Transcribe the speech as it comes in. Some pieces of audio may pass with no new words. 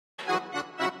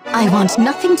I want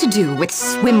nothing to do with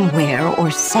swimwear or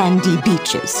sandy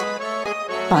beaches.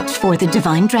 But for the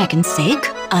Divine Dragon's sake,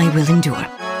 I will endure.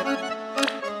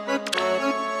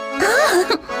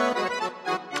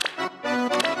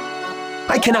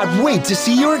 I cannot wait to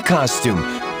see your costume.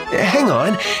 Hang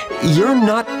on, you're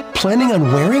not planning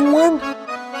on wearing one?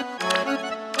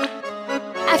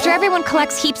 After everyone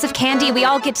collects heaps of candy, we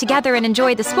all get together and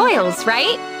enjoy the spoils,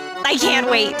 right? I can't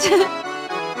wait.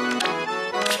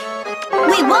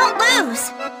 We won't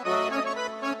lose!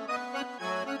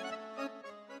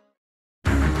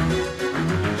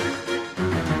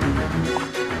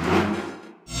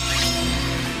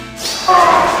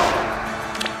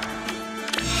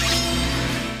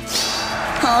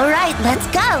 All right, let's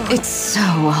go! It's so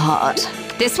hot.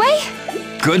 This way?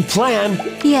 Good plan.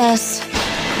 Yes.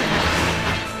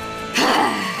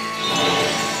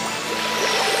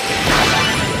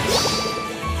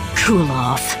 Cool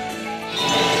off.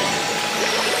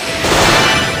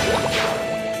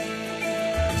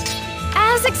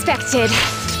 As expected.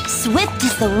 Swift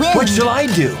as the wind! What shall I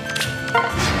do?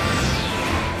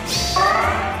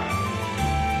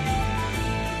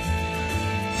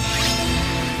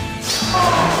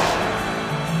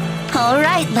 All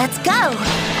right, let's go!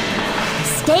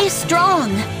 Stay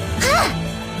strong!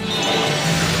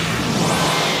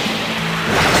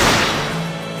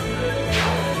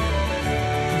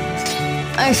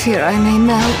 I fear I may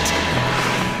melt.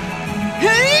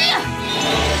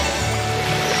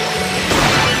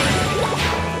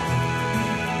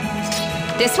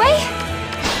 This way?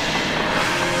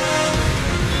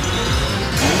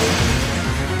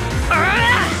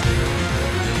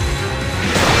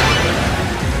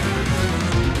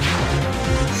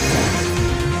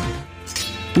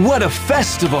 What a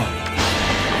festival!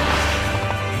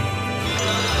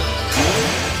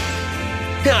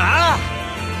 Ah!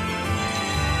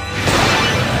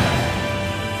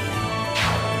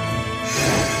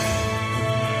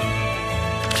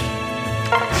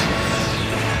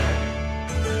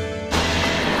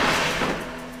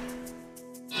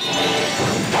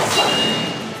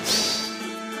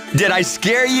 Did I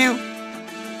scare you?